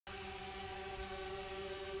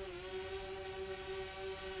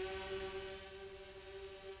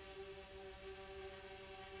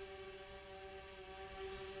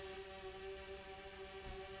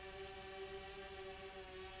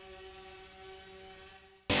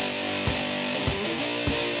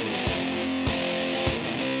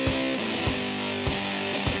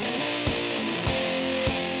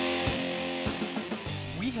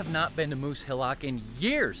not been to Moose Hillock in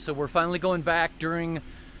years, so we're finally going back during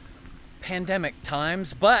pandemic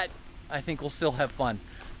times, but I think we'll still have fun.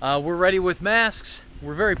 We're ready with masks,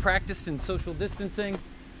 we're very practiced in social distancing,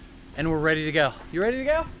 and we're ready to go. You ready to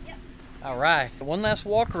go? Yep. All right, one last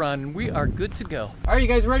walk around and we are good to go. All right, you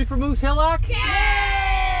guys ready for Moose Hillock? Yay!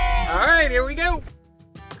 All right, here we go.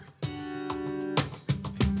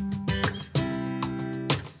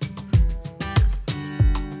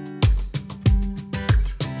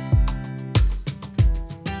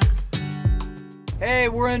 Hey,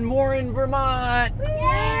 we're in Morin, Vermont. Yay!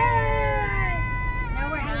 No,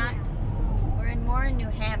 we're not. We're in Morin, New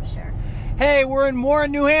Hampshire. Hey, we're in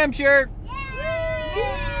Morin, New Hampshire.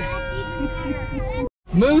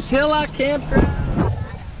 Moose Hillock Campground.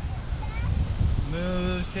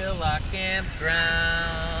 Moose Hillock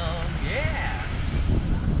Campground. Yeah.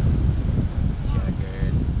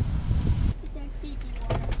 Checkered.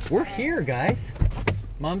 We're here, guys.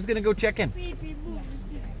 Mom's gonna go check in.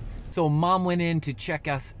 So Mom went in to check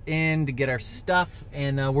us in to get our stuff,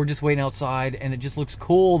 and we're just waiting outside, and it just looks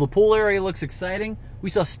cool. The pool area looks exciting. We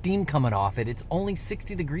saw steam coming off it. It's only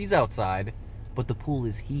 60 degrees outside, but the pool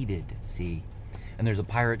is heated, see? And there's a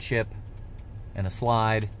pirate ship and a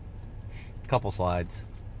slide, a couple slides.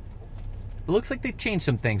 It looks like they've changed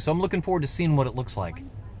some things, so I'm looking forward to seeing what it looks like.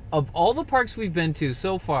 Of all the parks we've been to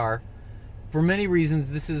so far, for many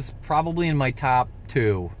reasons, this is probably in my top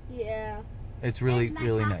 2. Yeah. It's really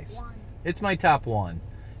nice. It's my top 1.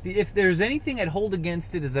 If there's anything I'd hold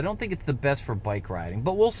against it is I don't think it's the best for bike riding,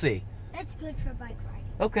 but we'll see. It's good for bike riding.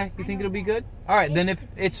 Okay, you think it'll be good? All right, then if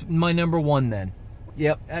it's my number 1 then.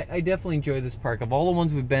 Yep, I definitely enjoy this park. Of all the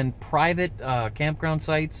ones we've been, private campground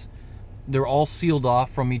sites, they're all sealed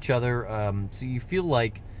off from each other, so you feel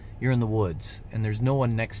like you're in the woods and there's no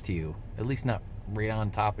one next to you, at least not right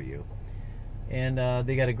on top of you. And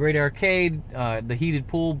they got a great arcade, the heated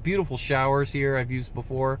pool, beautiful showers here I've used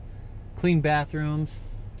before, clean bathrooms,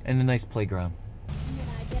 and a nice playground.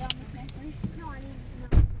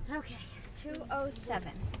 Okay,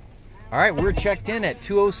 207. All right, we're checked in at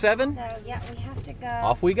 207. So yeah, we have to go.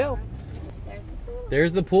 Off we go. There's the pool.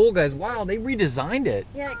 There's the pool, guys. Wow, they redesigned it.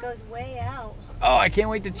 Yeah, it goes way out. Oh, I can't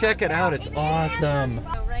wait to check it out. It's awesome.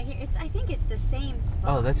 So right here, I think it's the same spot.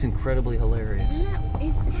 Oh, that's incredibly hilarious.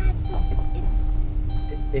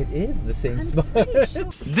 It is the same spot.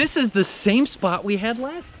 Sure. This is the same spot we had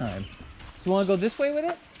last time. So you want to go this way with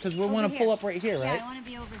it? Because we want to pull up right here, right? Yeah, I want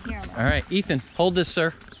to be over here. All right, Ethan, hold this,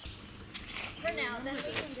 sir. For now, then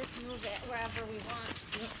we can just move it wherever we want.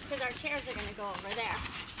 Because our chairs are going to go over there.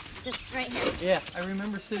 Just right here. Yeah, I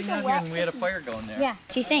remember sitting out here and we had a fire going there. Yeah.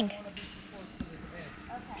 What do you think?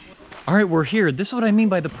 All right, we're here. This is what I mean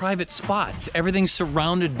by the private spots. Everything's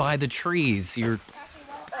surrounded by the trees. Your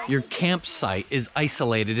campsite is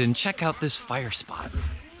isolated, and check out this fire spot.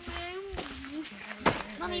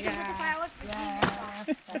 Mommy, you can put the fireworks.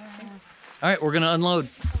 All right, we're gonna unload.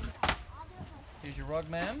 Here's your rug,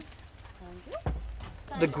 ma'am.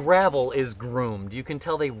 The gravel is groomed. You can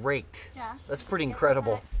tell they raked. That's pretty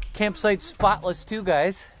incredible. Campsite spotless too,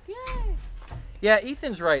 guys. Yay. Yeah,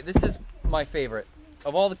 Ethan's right. This is my favorite.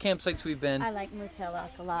 Of all the campsites we've been, I like Moose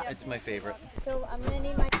Hillock a lot. it's my favorite. So I'm going to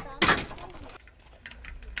need my thumb.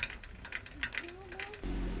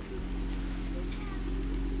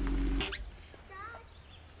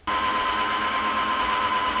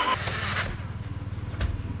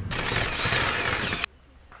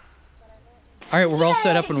 All right, we're all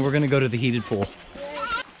set up and we're gonna go to the heated pool.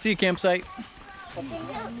 See you, campsite.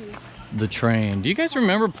 The train. Do you guys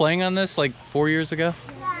remember playing on this like 4 years ago?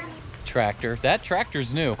 Tractor. That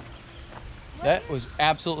tractor's new. That was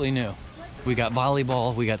absolutely new. We got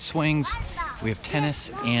volleyball, we got swings, we have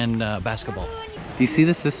tennis and basketball. Do you see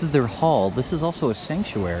this? This is their hall. This is also a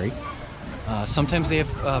sanctuary. Sometimes they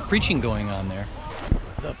have preaching going on there.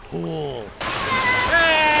 The pool.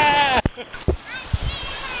 Ah!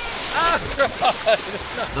 Oh, God.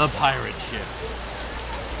 The pirate ship.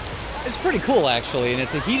 It's pretty cool actually, and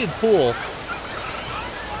it's a heated pool.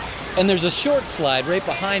 And there's a short slide right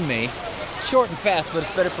behind me. Short and fast, but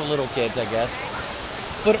it's better for little kids, I guess.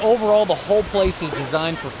 But overall, the whole place is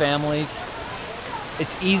designed for families.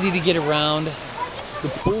 It's easy to get around. The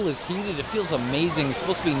pool is heated. It feels amazing. It's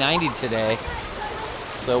supposed to be 90 today.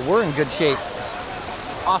 So we're in good shape.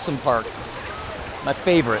 Awesome park. My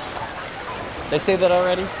favorite. Did I say that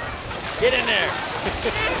already? Get in there.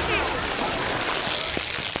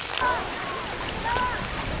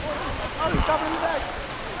 Oh, he's coming in the back.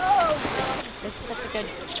 This is such a good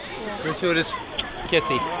pool. Gratuitous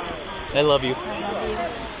kissy. I love you. I love you.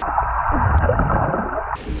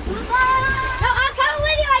 No, I'm coming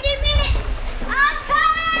with you. I didn't mean it. I'm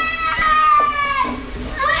coming!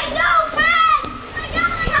 Wait!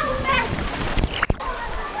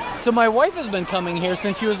 So my wife has been coming here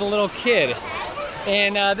since she was a little kid.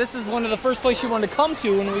 And this is one of the first places she wanted to come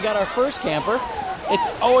to when we got our first camper.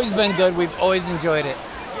 It's always been good. We've always enjoyed it.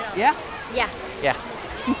 Yeah? Yeah. Yeah.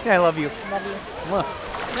 I love you. Love you. Mwah.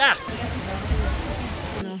 Yeah.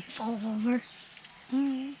 Falls over.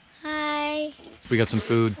 Hi. We got some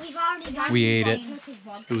food. We've already got We ate it.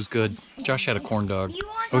 It was good. Josh had a corn dog.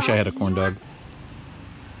 I wish I had a corn dog.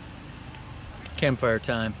 Campfire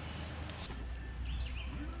time.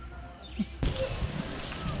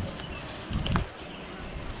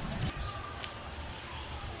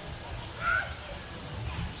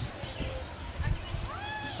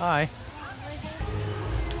 Hi.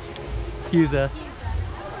 Excuse us.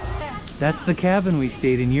 That's the cabin we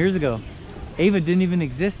stayed in years ago. Ava didn't even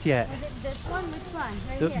exist yet. Is it this one? Which one?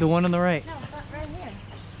 Right The here. one on the right. No, not right here.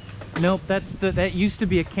 Nope, that used to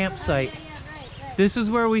be a campsite. Right. This is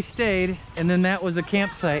where we stayed, and then that was a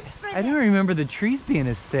campsite. I don't remember the trees being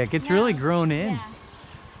as thick. It's really grown in. Yeah.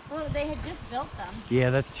 Well, they had just built them. Yeah,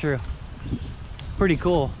 that's true. Pretty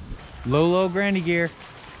cool. Low granny gear.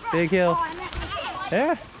 Big hill.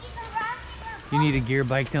 Yeah. You need a gear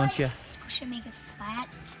bike, don't you? I should make it flat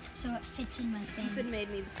so it fits in my thing. Ethan made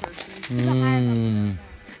me the person. Mm.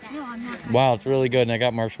 No, I'm not gonna. Wow, it's really good, and I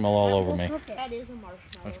got marshmallow all over me. Cook it. That is a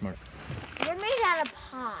marshmallow. That's smart. They're made out of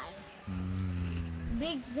pie.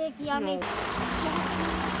 Big, thick, yummy.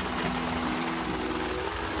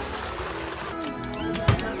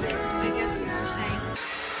 I guess you're saying.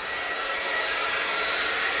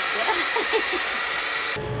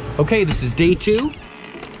 Okay, this is day 2.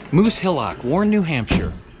 Moose Hillock, Warren, New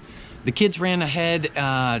Hampshire. The kids ran ahead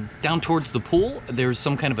down towards the pool. There's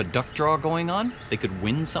some kind of a duck draw going on. They could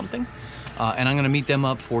win something. And I'm gonna meet them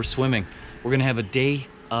up for swimming. We're gonna have a day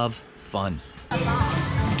of fun.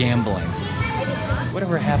 Gambling.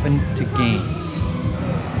 Whatever happened to games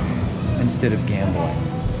instead of gambling?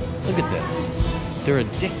 Look at this. They're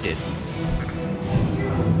addicted.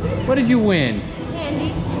 What did you win?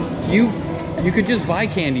 Candy. You could just buy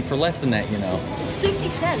candy for less than that, you know. It's 50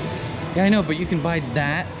 cents. Yeah, I know, but you can buy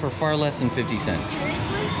that for far less than 50 cents.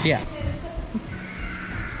 Seriously? Yeah.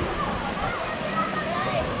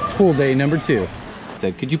 Pool day number 2.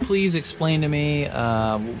 So, could you please explain to me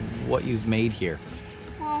what you've made here?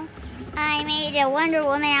 Well, I made a Wonder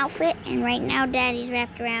Woman outfit, and right now Daddy's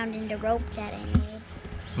wrapped around in the rope that I made.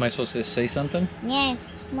 Am I supposed to say something? Yeah,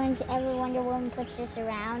 whenever Wonder Woman puts this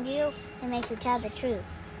around you, it makes you tell the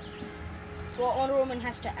truth. So what Wonder Woman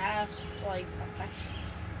has to ask, like,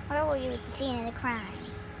 What were you seeing in the crime?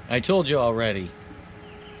 I told you already.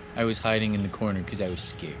 I was hiding in the corner because I was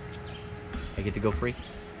scared. I get to go free?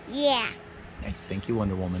 Yeah. Nice, thank you,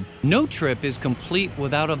 Wonder Woman. No trip is complete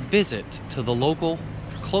without a visit to the local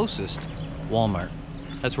closest Walmart.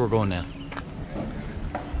 That's where we're going now.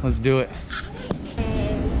 Let's do it.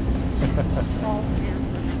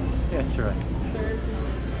 That's right.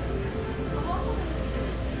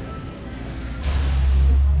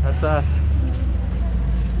 That's us.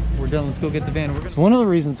 We're done, let's go get the van. It's one of the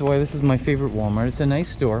reasons why this is my favorite Walmart. It's a nice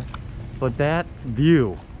store, but that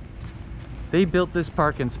view. They built this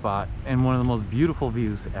parking spot in one of the most beautiful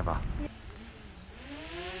views ever.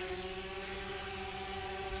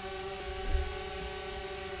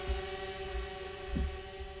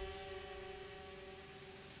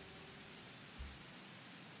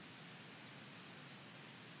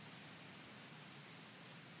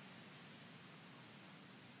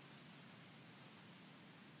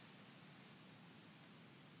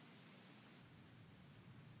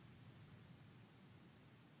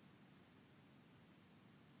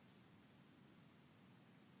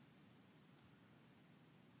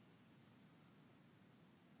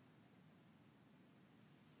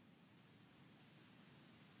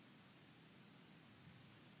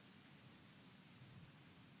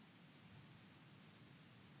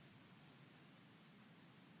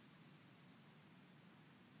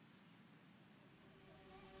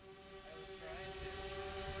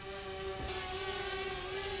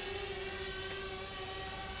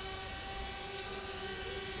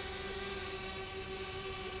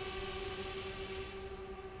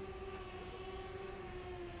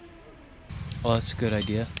 Well, that's a good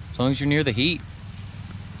idea. As long as you're near the heat.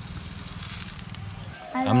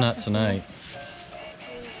 I'm not tonight.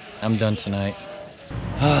 I'm done tonight.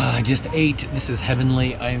 I just ate. This is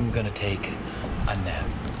heavenly. I'm gonna take a nap.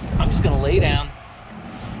 I'm just gonna lay down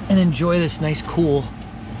and enjoy this nice, cool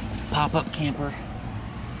pop-up camper.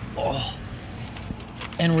 Oh,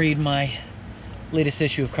 and read my latest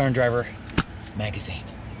issue of Car and Driver magazine.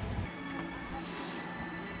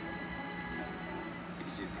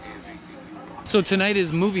 So tonight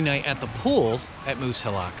is movie night at the pool at Moose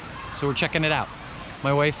Hillock. So we're checking it out.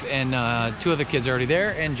 My wife and 2 other kids are already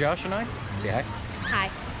there, and Josh and I. Say hi. Hi.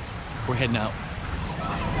 We're heading out.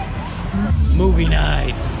 Movie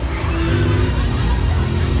night.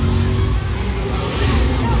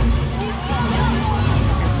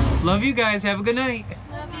 Love you guys. Have a good night.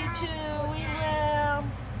 Love you too. We will.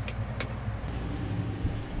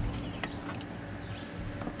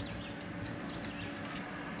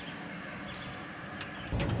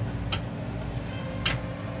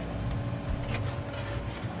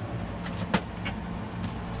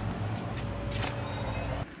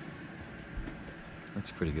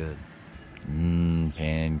 Looks pretty good.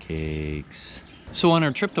 Pancakes. So on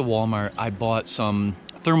our trip to Walmart, I bought some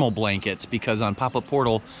thermal blankets because on Pop-Up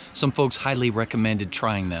Portal, some folks highly recommended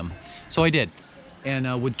trying them. So I did.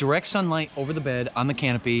 And with direct sunlight over the bed on the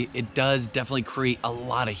canopy, it does definitely create a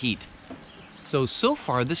lot of heat. So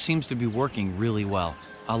far, this seems to be working really well.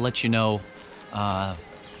 I'll let you know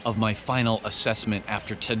of my final assessment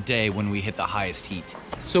after today when we hit the highest heat.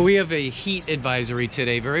 So we have a heat advisory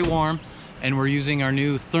today, very warm, and we're using our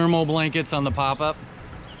new thermal blankets on the Pop-Up.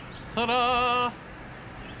 Ta-da!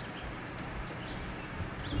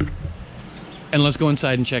 And let's go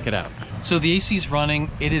inside and check it out. So the AC's running.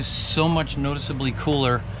 It is so much noticeably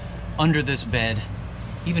cooler under this bed.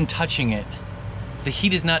 Even touching it, the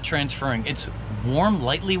heat is not transferring. It's warm,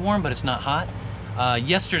 lightly warm, but it's not hot.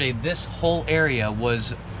 Yesterday, this whole area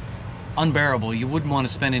was unbearable. You wouldn't want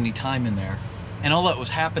to spend any time in there. And all that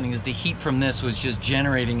was happening is the heat from this was just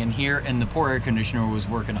generating in here, and the poor air conditioner was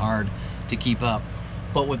working hard to keep up.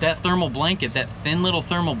 But with that thermal blanket, that thin little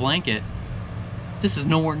thermal blanket, this is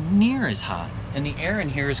nowhere near as hot. And the air in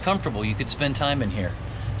here is comfortable. You could spend time in here.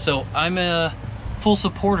 So I'm a full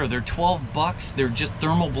supporter. They're 12 bucks. They're just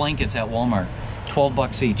thermal blankets at Walmart. 12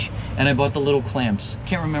 bucks each. And I bought the little clamps.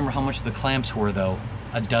 Can't remember how much the clamps were though.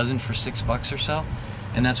 A dozen for 6 bucks or so.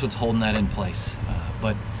 And that's what's holding that in place.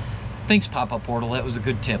 But thanks, Pop-Up Portal. That was a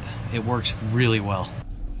good tip. It works really well.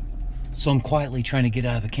 So I'm quietly trying to get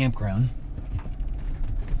out of the campground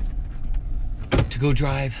to go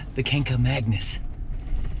drive the Kankamanga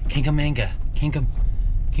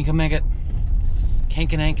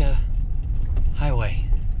Highway.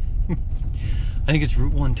 I think it's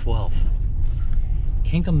Route 112.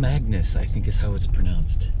 Kankamanga, I think is how it's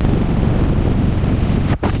pronounced.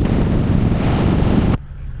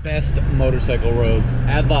 Best motorcycle roads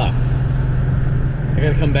ever. I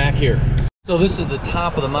gotta come back here. So this is the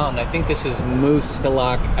top of the mountain. I think this is Moose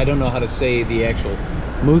Hillock. I don't know how to say the actual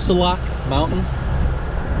Moose Hillock mountain.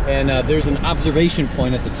 And there's an observation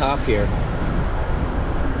point at the top here.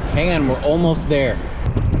 Hang on, we're almost there.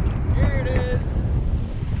 Here it is.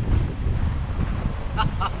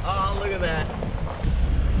 Oh, look at that.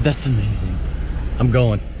 That's amazing. I'm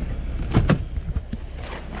going.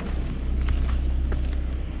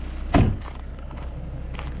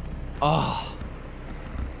 Oh,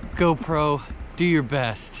 GoPro, do your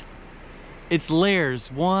best. It's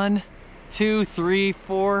layers. 1, 2, 3,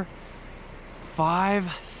 4,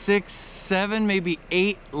 5, 6, 7, maybe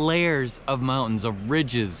 8 layers of mountains, of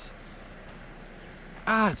ridges.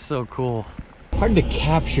 Ah, it's so cool. Hard to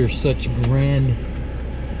capture such grand,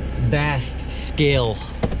 vast scale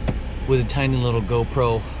with a tiny little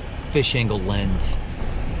GoPro fish angle lens.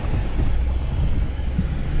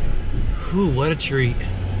 Whew, what a treat.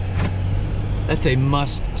 That's a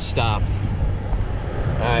must stop.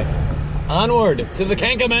 All right, onward to the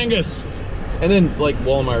Kankamangas. And then like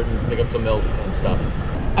Walmart and pick up some milk and stuff.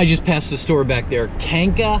 I just passed the store back there.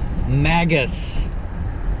 Kankamangas.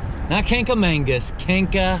 Not Kankamangas,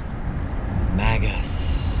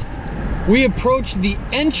 Kankamangas. We approached the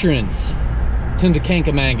entrance to the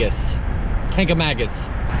Kankamangas.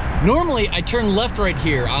 Normally I turn left right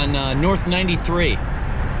here on North 93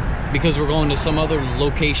 because we're going to some other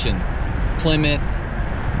location. Plymouth,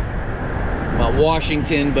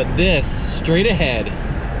 Washington, but this, straight ahead,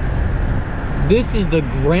 this is the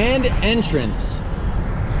grand entrance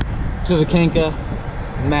to the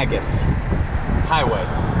Kankamangas Highway.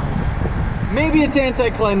 Maybe it's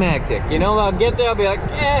anticlimactic, you know, I'll get there, I'll be like,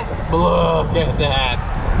 look at that.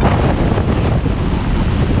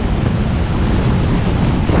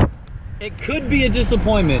 It could be a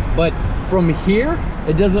disappointment, but from here,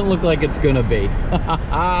 it doesn't look like it's gonna be.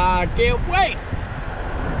 Can't wait!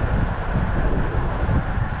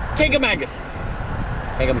 Kankamangas.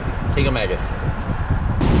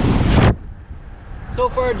 So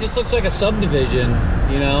far, it just looks like a subdivision,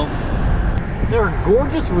 you know? There are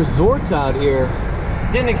gorgeous resorts out here.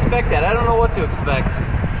 Didn't expect that. I don't know what to expect.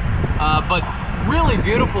 But really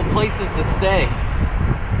beautiful places to stay.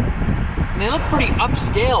 And they look pretty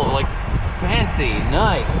upscale, like fancy,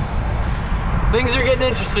 nice. Things are getting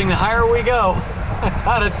interesting the higher we go. I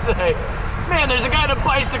gotta say, man, there's a guy on a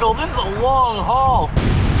bicycle. This is a long haul.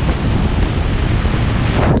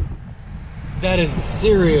 That is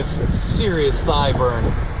serious, serious thigh burn.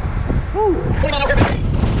 Woo.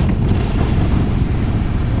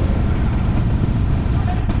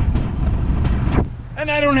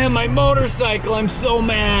 And I don't have my motorcycle. I'm so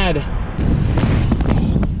mad.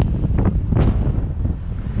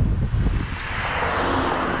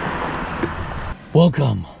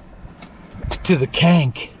 Welcome to the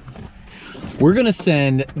Kank. We're gonna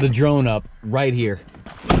send the drone up right here.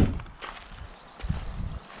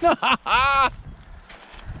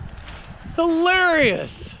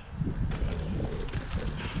 Hilarious!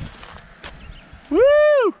 Woo!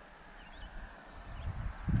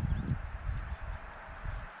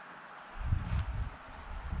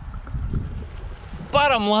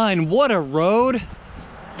 Bottom line, what a road!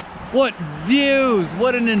 What views!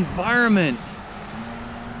 What an environment!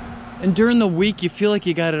 And during the week, you feel like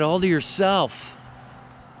you got it all to yourself.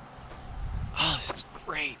 Oh, this is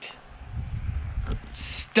great.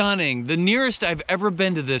 Stunning. The nearest I've ever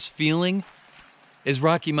been to this feeling is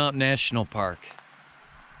Rocky Mountain National Park.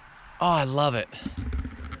 Oh, I love it.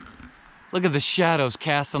 Look at the shadows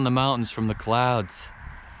cast on the mountains from the clouds.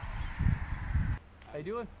 How you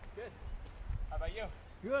doing? Good. How about you?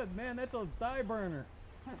 Good, man. That's a thigh burner.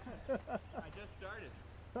 I just started.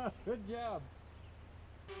 Good job.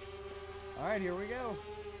 All right, here we go.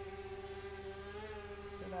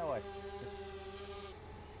 Go that way.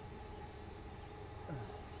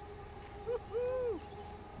 Woo-hoo.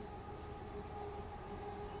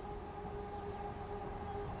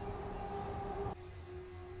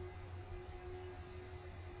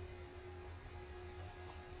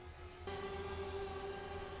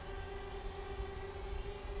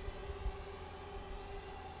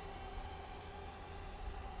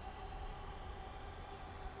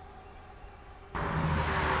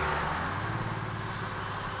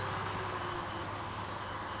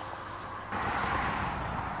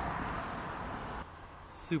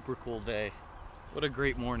 Super cool day. What a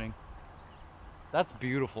great morning. That's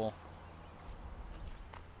beautiful.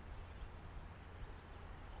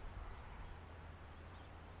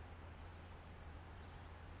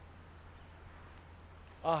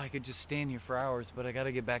 Oh, I could just stand here for hours, but I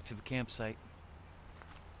gotta get back to the campsite.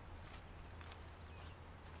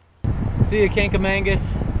 See you,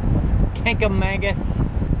 Kankamangus. Kankamangus.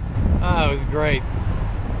 Oh, it was great.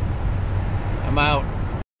 I'm out.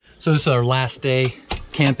 So this is our last day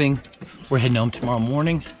camping. We're heading home tomorrow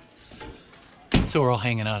morning. So we're all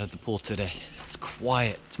hanging out at the pool today. It's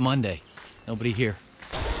quiet. It's Monday. Nobody here.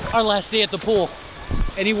 Our last day at the pool.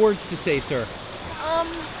 Any words to say, sir?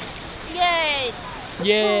 Yay!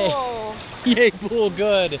 Yay! Pool. Yay, pool,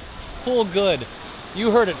 good. Pool, good.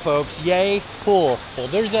 You heard it, folks. Yay, pool.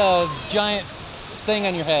 There's a giant thing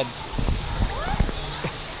on your head.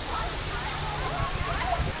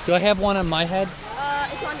 Do I have one on my head?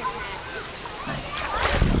 It's on your hat. Nice.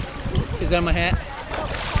 Is that my hat? No,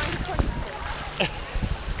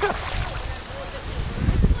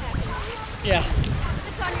 Yeah.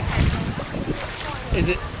 it's on your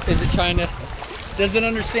head. Is it trying to, does it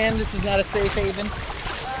understand this is not a safe haven?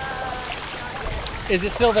 Is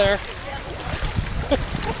it still there?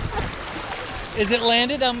 Is it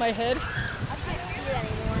landed on my head? I can't see it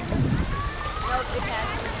anymore. Nope, it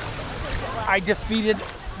hasn't. I defeated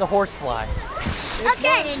the horsefly.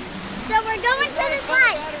 Okay, so we're going to the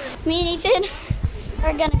slide. Me and Ethan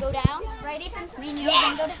are gonna go down, right, Ethan? Me and you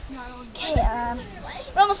are gonna go down. Okay,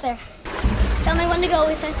 we're almost there. Tell me when to go,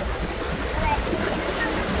 Ethan.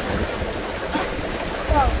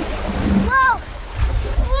 Go. Whoa!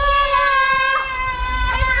 Whoa!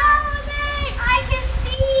 Follow me! I can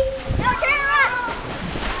see. No, turn around.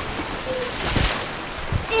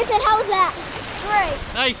 Ethan, how was that? Great.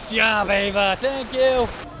 Nice job, Ava. Thank you.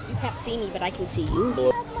 You can't see me, but I can see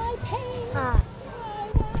you.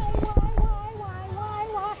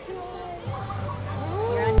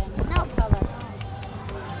 You're on no color.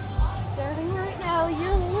 Starting right now,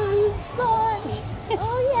 you lose sight.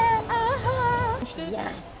 Oh yeah,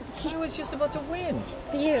 Yeah. He was just about to win.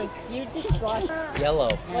 You just watch.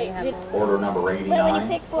 Yellow. Wait, Order number 89. Wait, when you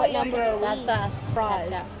pick what number? That's us.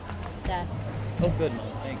 Fries. Oh, good, Mom.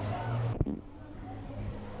 Thanks.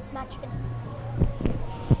 It's not chicken.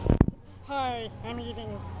 Hi, I'm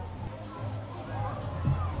eating.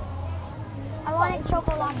 I wanted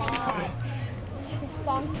chocolate.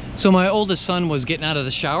 So my oldest son was getting out of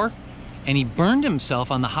the shower and he burned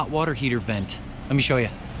himself on the hot water heater vent. Let me show you.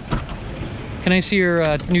 Can I see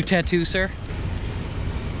your new tattoo, sir?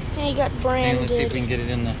 And he got And branded. let's see if we can get it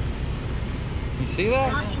in the... You see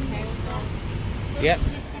that? Yep.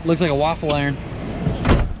 Looks like a waffle iron.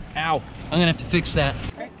 Ow. I'm gonna have to fix that.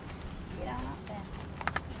 Get on up there.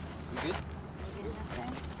 You good? Get it up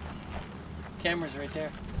there. Camera's right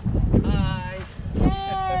there. Hi.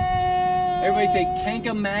 Everybody say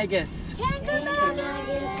Kankamagus.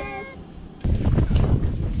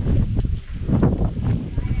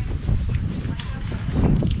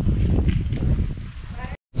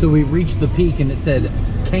 So we reached the peak and it said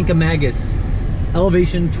Kankamagus,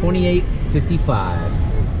 elevation 2855.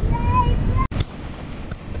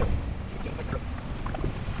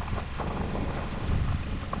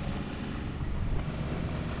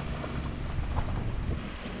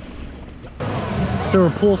 So we're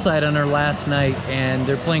poolside on our last night and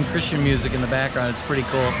they're playing Christian music in the background. It's pretty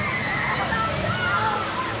cool.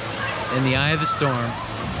 In the eye of the storm.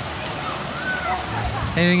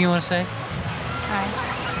 Anything you want to say? Hi.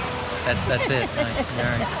 That's it. All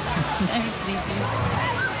right. Nice to meet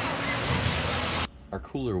you. Our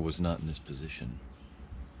cooler was not in this position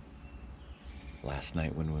last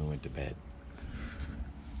night when we went to bed.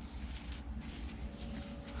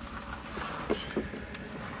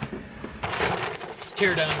 It's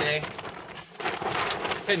teardown day.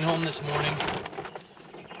 Heading home this morning.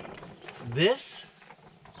 This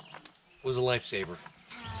was a lifesaver.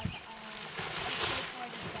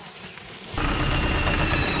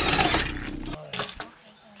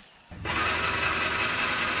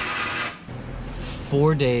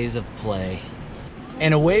 4 days of play.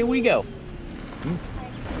 And away we go.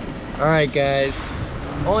 All right, guys.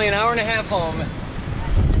 Only an hour and a half home.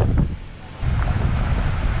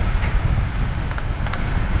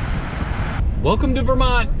 Welcome to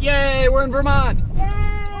Vermont. Yay, we're in Vermont.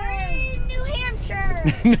 We're in New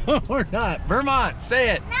Hampshire. No, we're not. Vermont,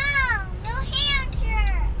 say it. No, New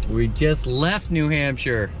Hampshire. We just left New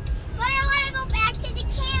Hampshire. But I want to go back to the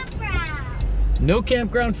campground. No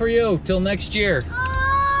campground for you till next year.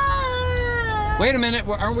 Oh. Wait a minute,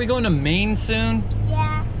 aren't we going to Maine soon?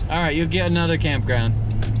 Yeah. All right, you'll get another campground.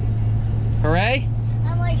 Hooray?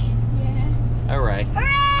 I'm like, yeah. All right.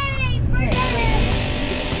 Hooray!